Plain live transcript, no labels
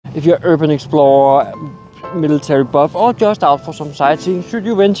If you're urban explorer, military buff, or just out for some sightseeing, should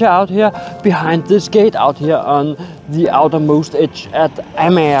you venture out here behind this gate out here on the outermost edge at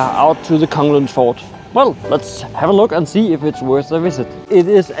Amager out to the Kongelundsfort. Well, let's have a look and see if it's worth a visit. It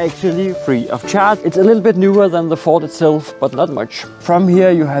is actually free of charge. It's a little bit newer than the fort itself, but not much. From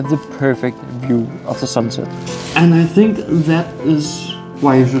here you have the perfect view of the sunset. And I think that is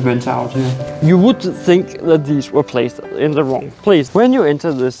why you should venture out here. You would think that these were placed in the wrong place. When you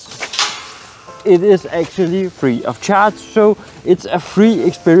enter this, it is actually free of charge, so it's a free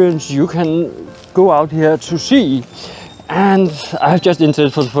experience you can go out here to see. And I've just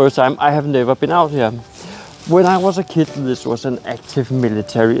entered for the first time. I have never been out here. When I was a kid, this was an active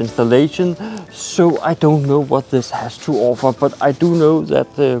military installation, so I don't know what this has to offer, but I do know that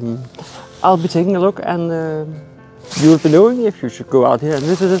I'll be taking a look, and you'll be knowing if you should go out here and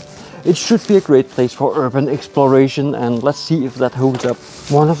visit it. It should be a great place for urban exploration, and let's see if that holds up.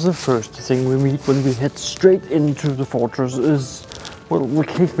 One of the first things we meet when we head straight into the fortress is, well, the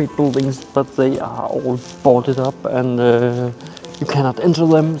casemate buildings, but they are all boarded up and you cannot enter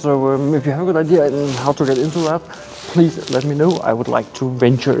them. So if you have a good idea on how to get into that, please let me know. I would like to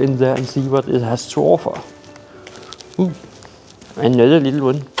venture in there and see what it has to offer. Ooh, another little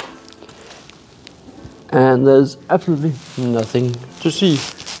one. And there's absolutely nothing to see.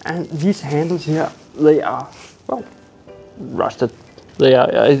 And these handles here, they are, well, rusted. They are,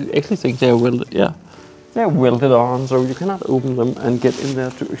 I actually think they are welded, yeah. They're welded on, so you cannot open them and get in there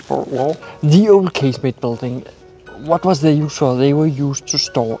to explore well. The old casemate building, what was they used for? They were used to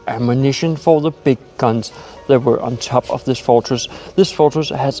store ammunition for the big guns that were on top of this fortress. This fortress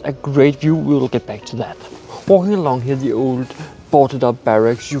has a great view, we will get back to that. Walking along here, the old boarded up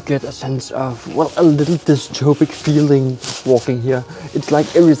barracks, you get a sense of, well, a little dystopic feeling walking here. It's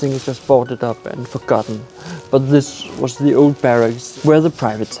like everything is just boarded up and forgotten. But this was the old barracks where the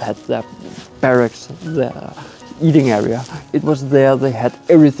privates had their barracks, their eating area. It was there they had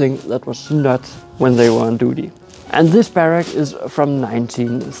everything that was not when they were on duty. And this barrack is from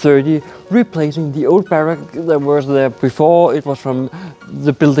 1930, replacing the old barrack that was there before. It was from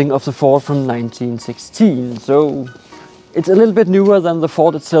the building of the fort from 1916. So it's a little bit newer than the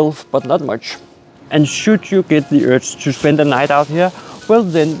fort itself, but not much. And should you get the urge to spend a night out here, well,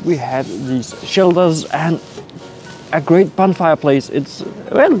 then we have these shelters and a great bonfire place. It's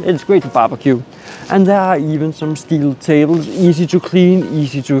great for barbecue. And there are even some steel tables, easy to clean,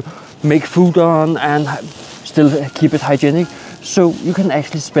 easy to make food on, and still keep it hygienic. So you can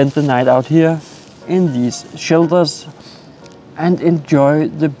actually spend the night out here in these shelters and enjoy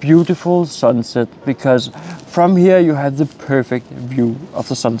the beautiful sunset, because from here you have the perfect view of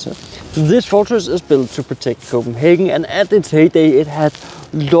the sunset. This fortress is built to protect Copenhagen, and at its heyday it had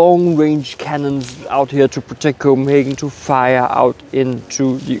long-range cannons out here to protect Copenhagen, to fire out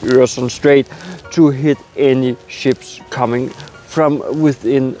into the Øresund Strait to hit any ships coming from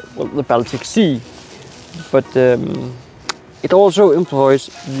within, well, the Baltic Sea. But it also employs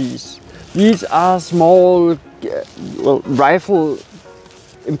these. These are small rifle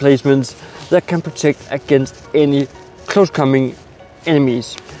emplacements that can protect against any close-coming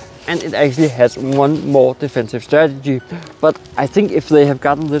enemies. And it actually has one more defensive strategy. But I think if they have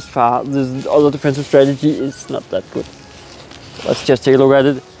gotten this far, this other defensive strategy is not that good. Let's just take a look at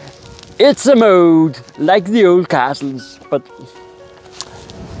it. It's a mode like the old castles, but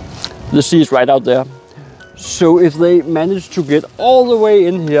the sea is right out there. So if they manage to get all the way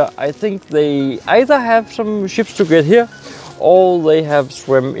in here, I think they either have some ships to get here, or they have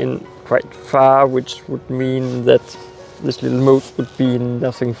swum in quite far, which would mean that this little moat would be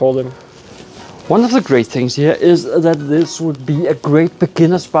nothing for them. One of the great things here is that this would be a great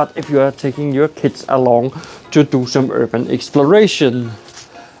beginner spot if you are taking your kids along to do some urban exploration.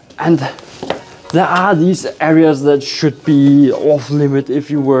 And there are these areas that should be off limit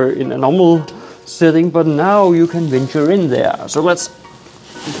if you were in a normal setting, but now you can venture in there. So let's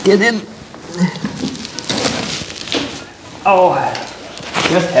get in. Oh,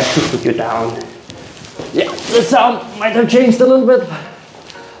 just have to put you down. Yeah, the sound might have changed a little bit.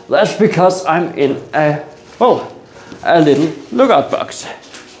 That's because I'm in a little lookout box.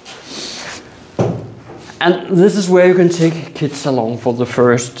 And this is where you can take kids along for the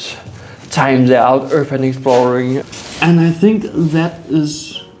first time they're out urban exploring. And I think that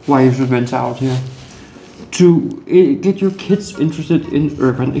is why you should venture out here. To get your kids interested in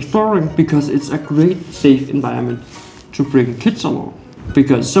urban exploring, because it's a great safe environment to bring kids along.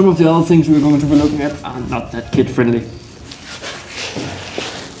 Because some of the other things we're going to be looking at are not that kid friendly.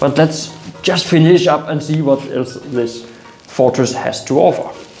 But let's just finish up and see what else this fortress has to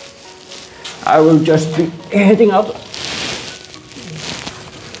offer. I will just be heading out.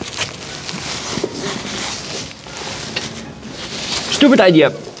 stupid idea.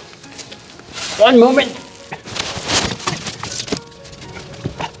 One moment.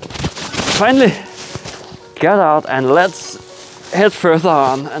 Finally, get out and let's head further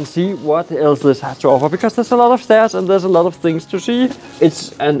on and see what else this has to offer, because there's a lot of stairs and there's a lot of things to see.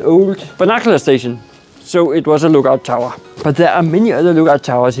 It's an old binocular station, so it was a lookout tower. But there are many other lookout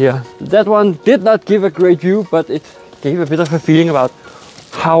towers here. That one did not give a great view, but it gave a bit of a feeling about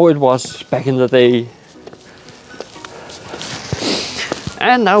how it was back in the day.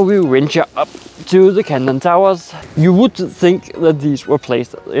 And now we venture up to the cannon towers. You would think that these were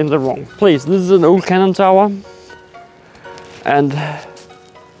placed in the wrong place. This is an old cannon tower, and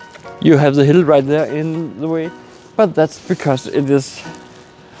you have the hill right there in the way, but that's because it is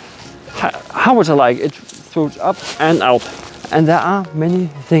how much I like it. Throws up and out, and there are many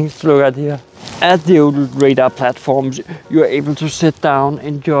things to look at here. At the old radar platforms, you are able to sit down,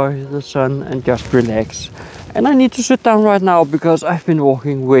 enjoy the sun and just relax. And I need to sit down right now because I've been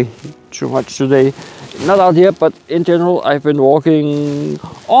walking way too much today. Not out here, but in general, I've been walking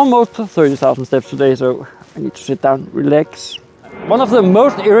almost 30,000 steps today, so I need to sit down, relax. One of the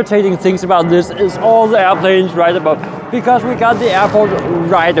most irritating things about this is all the airplanes right above, because we got the airport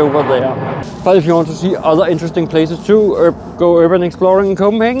right over there. But if you want to see other interesting places to go urban exploring in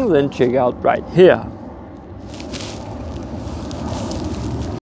Copenhagen, then check out right here.